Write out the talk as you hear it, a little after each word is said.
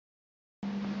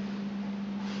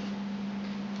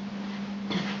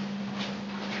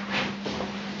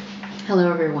Hello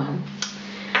everyone,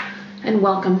 and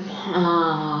welcome.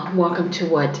 Welcome to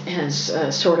what has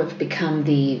sort of become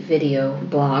the video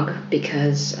blog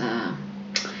because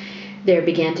there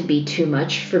began to be too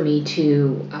much for me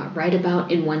to write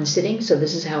about in one sitting, so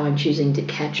this is how I'm choosing to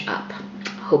catch up.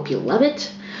 Hope you love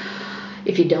it.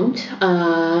 If you don't,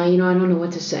 I don't know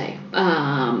what to say.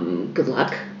 Good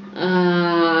luck.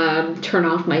 Turn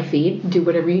off my feed, do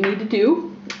whatever you need to do.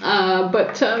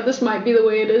 But this might be the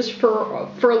way it is for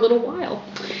a little while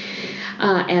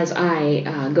as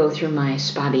I go through my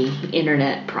spotty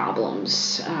internet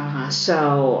problems.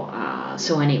 So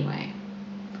anyway,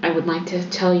 I would like to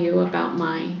tell you about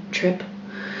my trip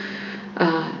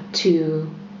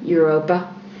to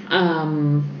Europa.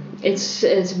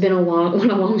 It's been a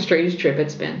long strange trip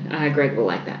it's been. Greg will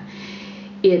like that.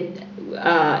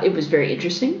 It was very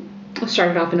interesting. I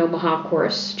started off in Omaha, of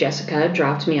course. Jessica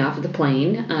dropped me off at the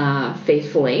plane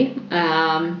faithfully.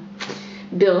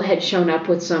 Bill had shown up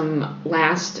with some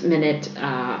last-minute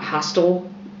hostel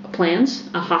plans.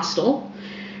 A hostel,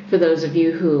 for those of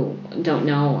you who don't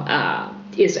know,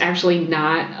 is actually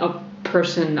not a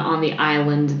person on the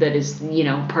island that is,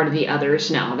 part of the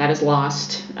others. No, that is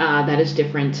lost. That is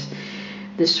different.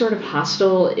 This sort of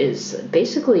hostel is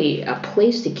basically a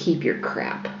place to keep your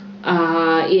crap.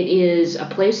 It is a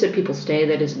place that people stay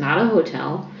that is not a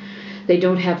hotel. They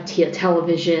don't have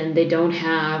television. They don't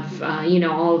have,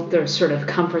 all of the sort of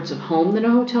comforts of home that a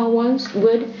hotel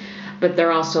would. But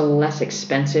they're also less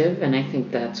expensive, and I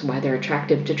think that's why they're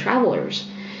attractive to travelers.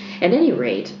 At any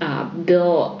rate,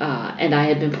 Bill and I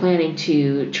had been planning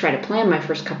to try to plan my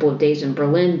first couple of days in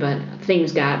Berlin, but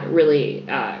things got really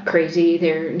crazy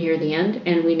there near the end,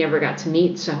 and we never got to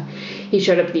meet. So he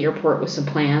showed up at the airport with some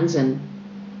plans, and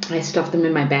I stuffed them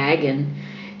in my bag and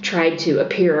tried to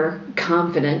appear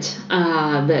confident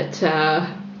that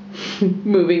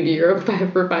moving to Europe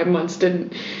for 5 months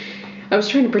didn't. I was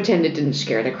trying to pretend it didn't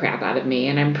scare the crap out of me,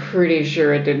 and I'm pretty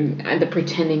sure it didn't. The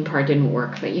pretending part didn't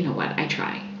work, but you know what? I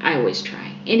try. I always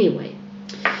try. Anyway,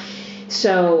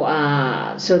 so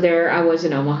there I was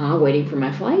in Omaha waiting for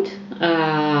my flight.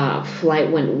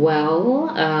 Flight went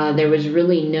well. There was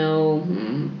really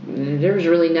nothing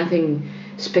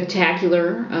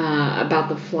spectacular about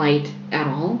the flight at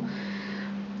all.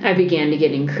 I began to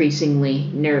get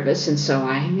increasingly nervous, and so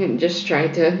I just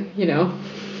tried to,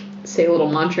 say a little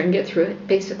mantra and get through it,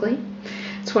 basically.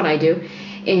 That's what I do.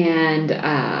 And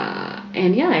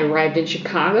yeah, I arrived in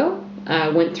Chicago,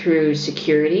 went through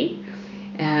security,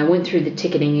 went through the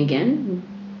ticketing again.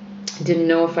 Didn't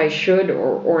know if I should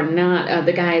or not.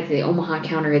 The guy at the Omaha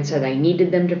counter had said I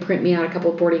needed them to print me out a couple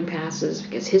of boarding passes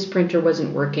because his printer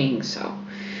wasn't working, so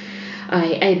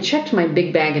I had checked my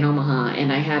big bag in Omaha,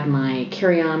 and I had my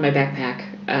carry-on, my backpack,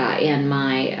 and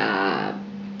my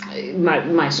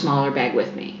smaller bag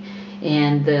with me.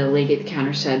 And the lady at the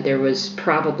counter said there was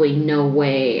probably no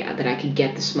way that I could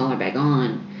get the smaller bag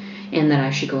on, and that I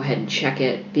should go ahead and check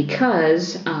it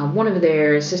because one of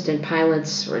their assistant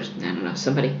pilots, or I don't know,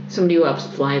 somebody who helps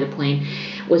fly the plane,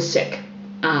 was sick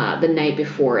the night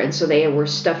before, and so they were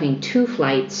stuffing 2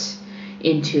 flights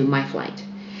into my flight.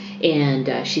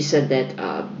 And she said that,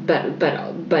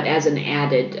 but as an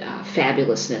added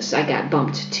fabulousness, I got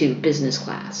bumped to business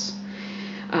class,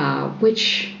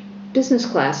 which business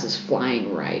class is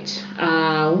flying right.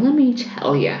 Let me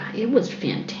tell you, it was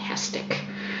fantastic.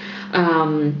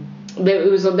 There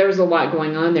was a lot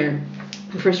going on there.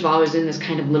 First of all, I was in this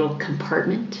kind of little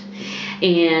compartment,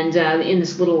 and in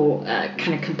this little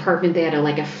kind of compartment, they had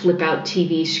a flip-out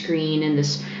TV screen and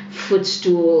this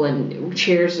footstool and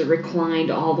chairs that reclined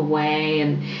all the way,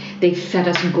 and they fed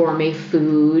us gourmet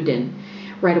food, and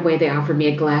right away they offered me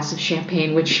a glass of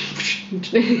champagne, which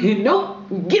nope,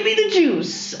 give me the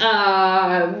juice.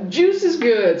 Juice is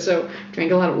good. So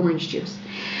drank a lot of orange juice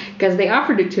because they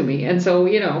offered it to me, and so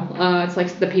it's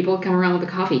like the people come around with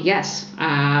the coffee. Yes,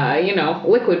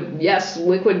 liquid. Yes,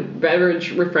 liquid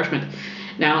beverage refreshment.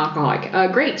 Non-alcoholic.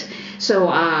 Great. So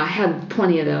I had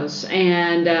plenty of those,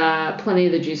 and plenty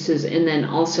of the juices, and then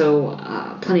also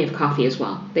plenty of coffee as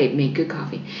well. They made good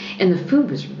coffee, and the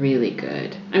food was really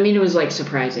good. I mean, it was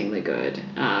surprisingly good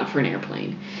for an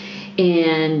airplane.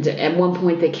 And at one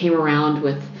point they came around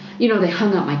with, they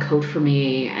hung up my coat for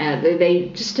me.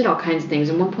 They just did all kinds of things.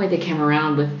 At one point they came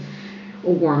around with a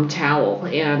warm towel,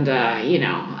 and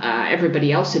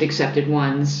everybody else had accepted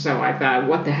one, so I thought,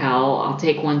 what the hell, I'll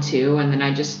take one too. And then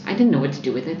I didn't know what to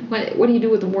do with it. What do you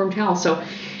do with a warm towel? So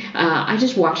I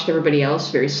just watched everybody else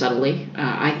very subtly,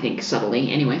 I think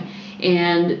subtly anyway,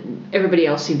 and everybody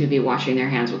else seemed to be washing their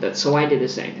hands with it, so I did the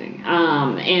same thing,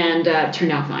 and it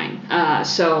turned out fine.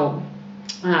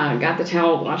 Got the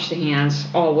towel, washed the hands,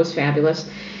 all was fabulous.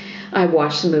 I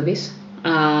watched some movies.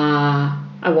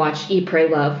 I watched Eat, Pray,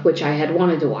 Love, which I had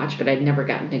wanted to watch, but I'd never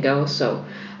gotten to go. So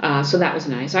that was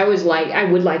nice. I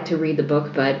would like to read the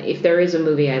book, but if there is a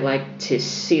movie, I like to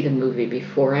see the movie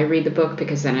before I read the book,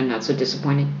 because then I'm not so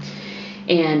disappointed.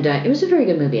 And it was a very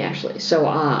good movie, actually. So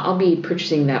I'll be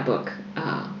purchasing that book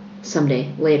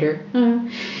someday later,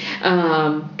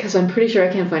 because I'm pretty sure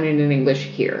I can't find it in English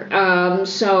here.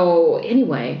 So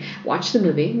anyway, watched the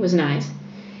movie. It was nice.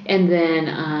 And then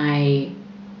I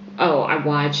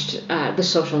watched The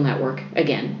Social Network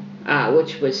again,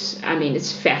 which was, I mean,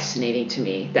 it's fascinating to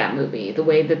me, that movie, the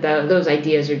way that those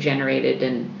ideas are generated,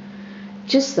 and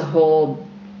just the whole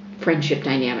friendship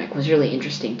dynamic was really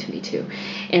interesting to me too.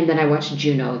 And then I watched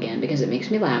Juno again because it makes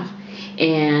me laugh.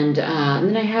 And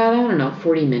then I had,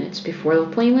 40 minutes before the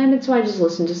plane landed, so I just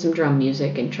listened to some drum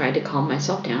music and tried to calm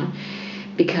myself down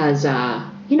because,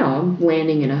 I'm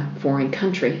landing in a foreign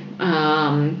country.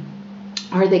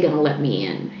 Are they going to let me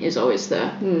in is always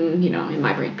the, in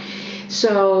my brain.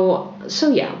 So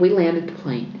yeah, we landed the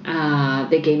plane.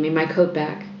 They gave me my coat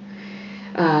back.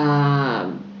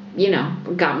 Got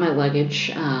my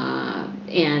luggage,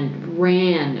 and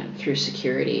ran through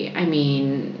security. I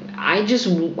mean, I just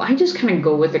kind of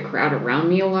go with the crowd around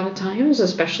me a lot of times,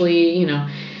 especially, in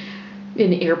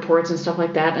airports and stuff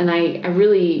like that. And I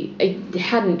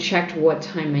hadn't checked what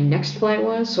time my next flight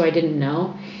was, so I didn't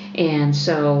know. And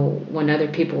so when other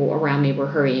people around me were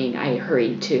hurrying, I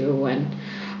hurried too. And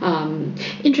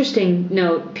interesting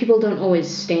note, people don't always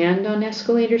stand on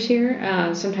escalators here.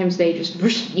 Sometimes they just,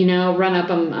 run up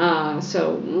them.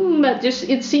 But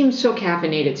it seems so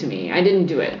caffeinated to me. I didn't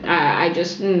do it. I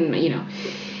just,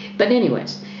 But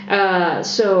anyways,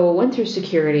 so went through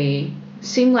security. It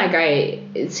seemed like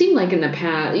in the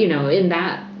past, in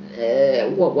that,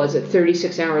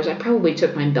 36 hours, I probably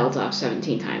took my belt off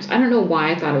 17 times. I don't know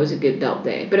why I thought it was a good belt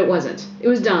day, but it wasn't. It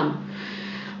was dumb.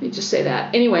 Let me just say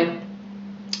that. Anyway,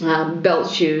 belt,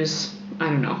 shoes, I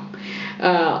don't know,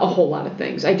 a whole lot of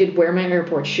things. I did wear my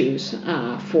airport shoes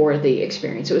for the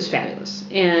experience. It was fabulous.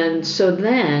 And so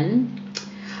then,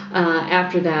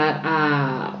 after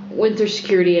that, went through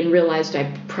security and realized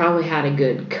I probably had a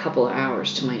good couple of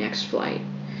hours to my next flight.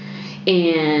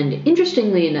 And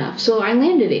interestingly enough, so I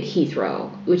landed at Heathrow,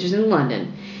 which is in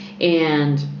London,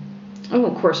 and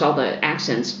of course all the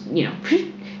accents,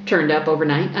 turned up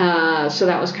overnight. So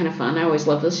that was kind of fun. I always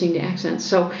love listening to accents.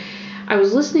 So I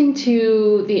was listening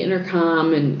to the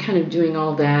intercom and kind of doing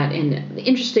all that. And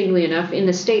interestingly enough, in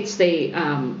the States, they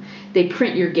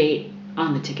print your gate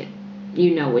on the ticket.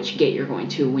 You know which gate you're going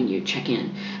to when you check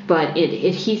in. But at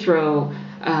Heathrow,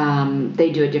 they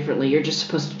do it differently. You're just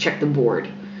supposed to check the board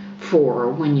for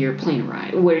when your plane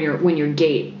arrives, when your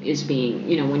gate is being,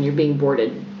 when you're being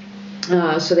boarded.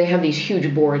 So they have these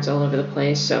huge boards all over the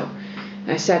place. So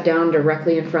I sat down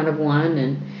directly in front of one,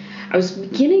 and I was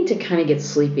beginning to kind of get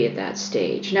sleepy at that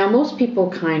stage. Now, most people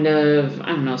kind of,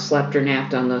 slept or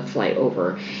napped on the flight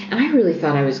over, and I really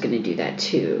thought I was going to do that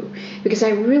too, because I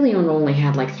really only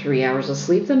had like 3 hours of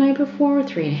sleep the night before,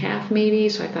 3.5 maybe,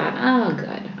 so I thought, oh,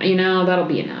 good, that'll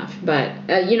be enough, but,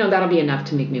 that'll be enough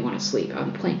to make me want to sleep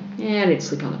on the plane. I didn't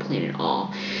sleep on the plane at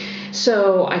all.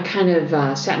 So I kind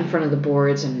of sat in front of the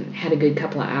boards and had a good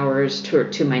couple of hours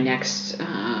to my next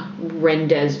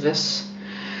rendezvous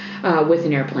with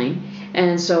an airplane.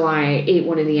 And so I ate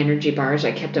one of the energy bars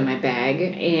I kept in my bag,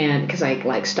 and because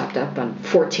I stopped up on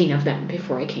 14 of them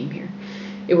before I came here.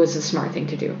 It was a smart thing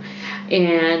to do.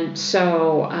 And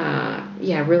so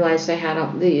I realized I had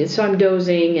so I'm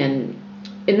dozing, and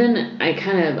then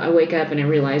I wake up and I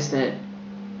realize that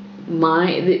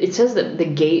it says that the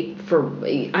gate for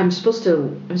I'm supposed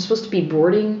to be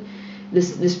boarding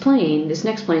this plane. This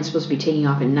next plane is supposed to be taking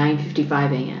off at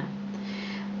 9:55 a.m.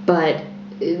 But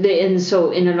and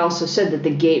it also said that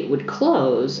the gate would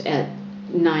close at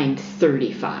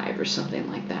 9:35 or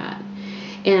something like that.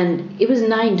 And it was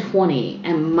 9:20,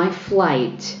 and my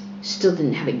flight still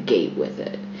didn't have a gate with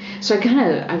it. So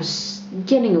I was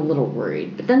getting a little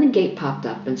worried. But then the gate popped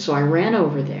up, and so I ran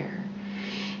over there,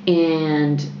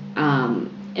 and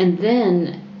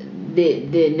then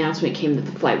the announcement came that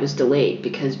the flight was delayed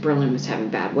because Berlin was having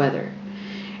bad weather.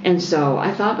 And so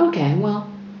I thought, okay, well,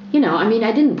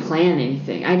 I didn't plan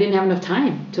anything. I didn't have enough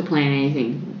time to plan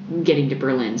anything getting to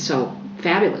Berlin. So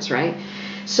fabulous, right?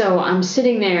 So I'm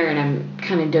sitting there and I'm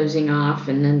kind of dozing off,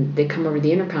 and then they come over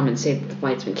the intercom and say that the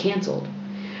flight's been canceled.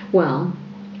 Well,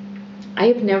 I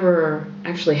have never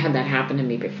actually had that happen to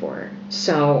me before,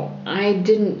 so I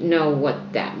didn't know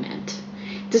what that meant.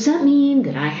 Does that mean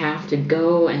that I have to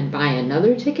go and buy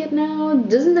another ticket now?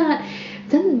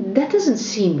 Then that doesn't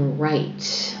seem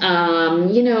right.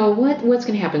 What's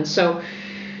going to happen? So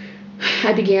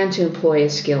I began to employ a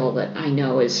skill that I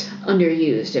know is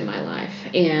underused in my life,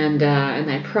 and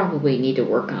I probably need to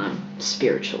work on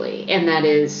spiritually, and that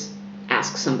is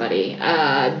ask somebody.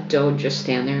 Don't just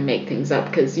stand there and make things up,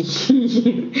 because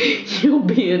you'll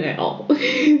be in hell.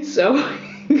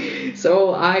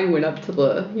 So I went up to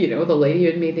the lady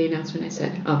who had made the announcement. I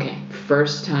said, okay,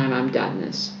 first time I'm done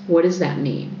this. What does that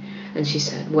mean? And she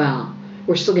said, well,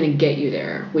 we're still going to get you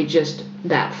there.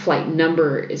 That flight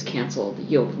number is canceled.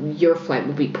 Your flight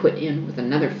will be put in with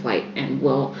another flight, and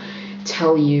we'll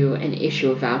tell you and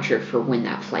issue a voucher for when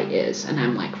that flight is. And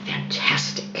I'm like,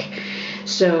 fantastic.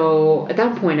 So at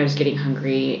that point I was getting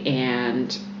hungry,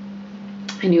 and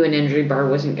I knew an energy bar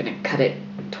wasn't going to cut it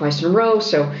twice in a row.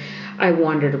 So I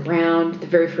wandered around. The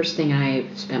very first thing I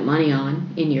spent money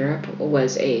on in Europe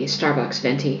was a Starbucks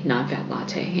venti non-fat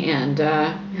latte. And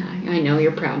I know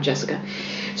you're proud, Jessica.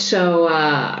 So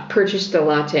purchased a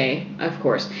latte, of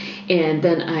course. And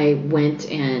then I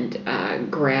went and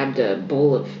grabbed a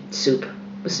bowl of soup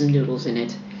with some noodles in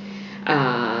it.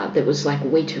 That was like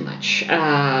way too much,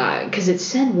 because it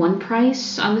said one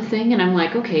price on the thing, and I'm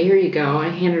like, okay, here you go. I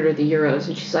handed her the euros,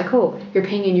 and she's like, oh, you're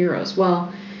paying in euros.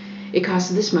 Well, it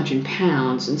costs this much in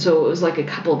pounds, and so it was like a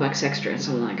couple of bucks extra. And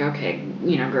so I'm like, okay,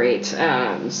 great.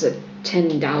 It's a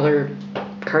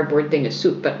 $10 cardboard thing of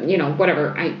soup, but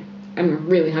whatever. I'm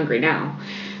really hungry now,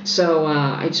 so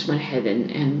I just went ahead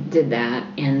and did that,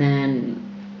 and then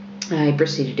I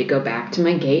proceeded to go back to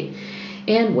my gate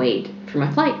and wait for my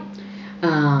flight.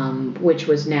 Which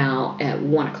was now at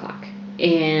 1 o'clock.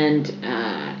 And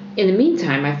in the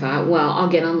meantime, I thought, well, I'll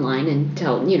get online and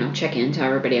check in, tell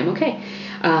everybody I'm okay.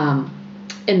 And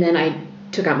then I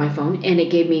took out my phone, and it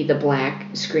gave me the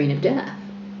black screen of death.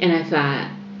 And I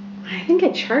thought, I think I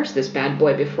charged this bad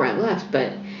boy before I left,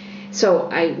 but... So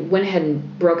I went ahead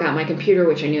and broke out my computer,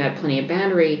 which I knew had plenty of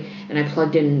battery, and I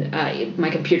plugged in, my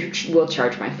computer will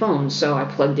charge my phone, so I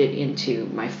plugged it into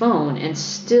my phone, and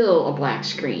still a black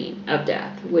screen of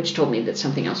death, which told me that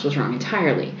something else was wrong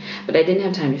entirely, but I didn't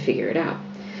have time to figure it out.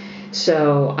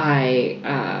 So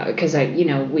because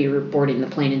we were boarding the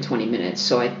plane in 20 minutes,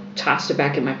 so I tossed it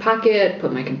back in my pocket,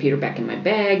 put my computer back in my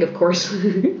bag. Of course,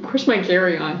 my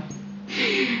carry-on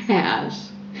has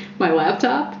my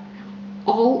laptop,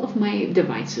 all of my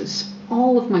devices,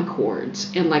 all of my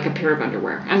cords, and like a pair of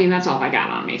underwear. I mean, that's all I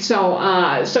got on me. So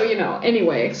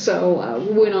anyway,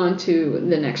 went on to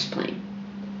the next plane.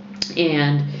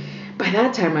 And by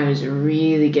that time, I was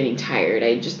really getting tired.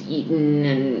 I had just eaten,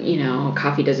 and,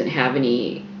 coffee doesn't have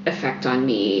any effect on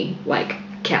me, like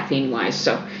caffeine-wise.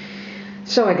 So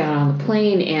I got on the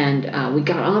plane, and we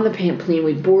got on the plane,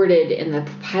 we boarded, and the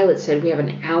pilot said we have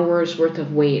an hour's worth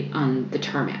of wait on the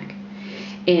tarmac.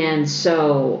 And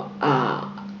so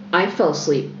I fell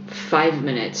asleep 5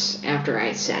 minutes after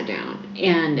I sat down,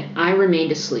 and I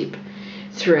remained asleep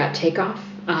throughout takeoff,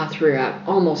 throughout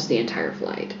almost the entire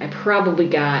flight. I probably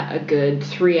got a good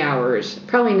 3 hours,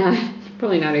 probably not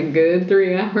a good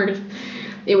 3 hours.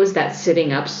 It was that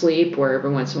sitting up sleep where every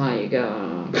once in a while you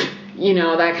go,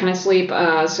 that kind of sleep.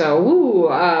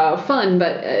 Fun,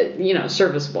 but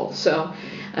serviceable. So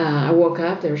I woke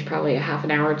up. There was probably a half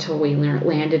an hour till we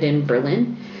landed in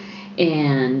Berlin,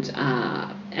 and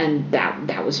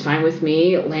that was fine with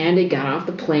me. Landed, got off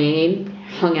the plane,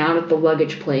 hung out at the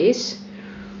luggage place.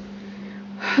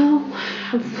 Well,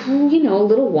 a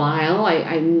little while.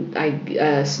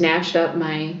 I snatched up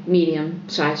my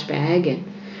medium-sized bag, and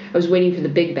I was waiting for the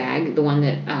big bag, the one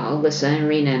that Alyssa and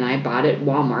Rena and I bought at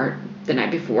Walmart the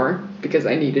night before because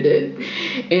I needed it,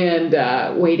 and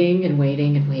waiting, and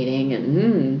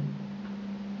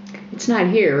it's not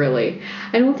here, really.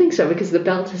 I don't think so, because the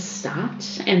belt has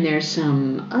stopped, and there's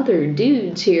some other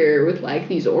dudes here with like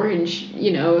these orange,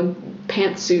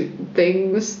 pantsuit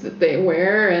things that they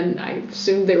wear, and I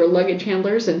assumed they were luggage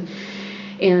handlers, and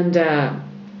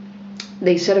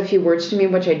they said a few words to me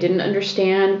which I didn't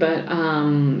understand, but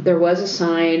there was a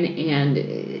sign, and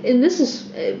this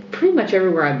is pretty much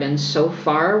everywhere I've been so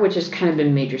far, which has kind of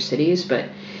been major cities, but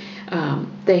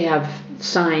they have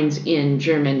signs in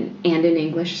German and in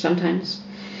English sometimes.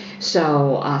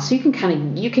 So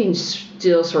you can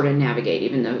still sort of navigate,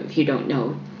 even though if you don't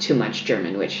know too much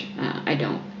German, which I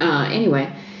don't.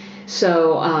 Anyway,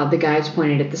 so the guys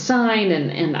pointed at the sign,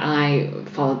 and I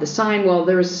followed the sign. Well,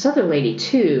 there was this other lady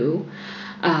too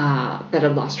that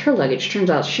had lost her luggage. Turns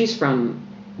out she's from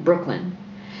Brooklyn,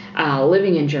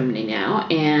 living in Germany now,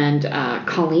 and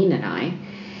Colleen and I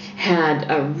had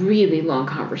a really long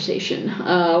conversation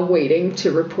waiting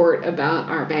to report about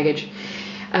our baggage,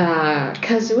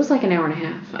 because it was like an hour and a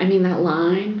half. I mean, that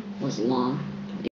line was long.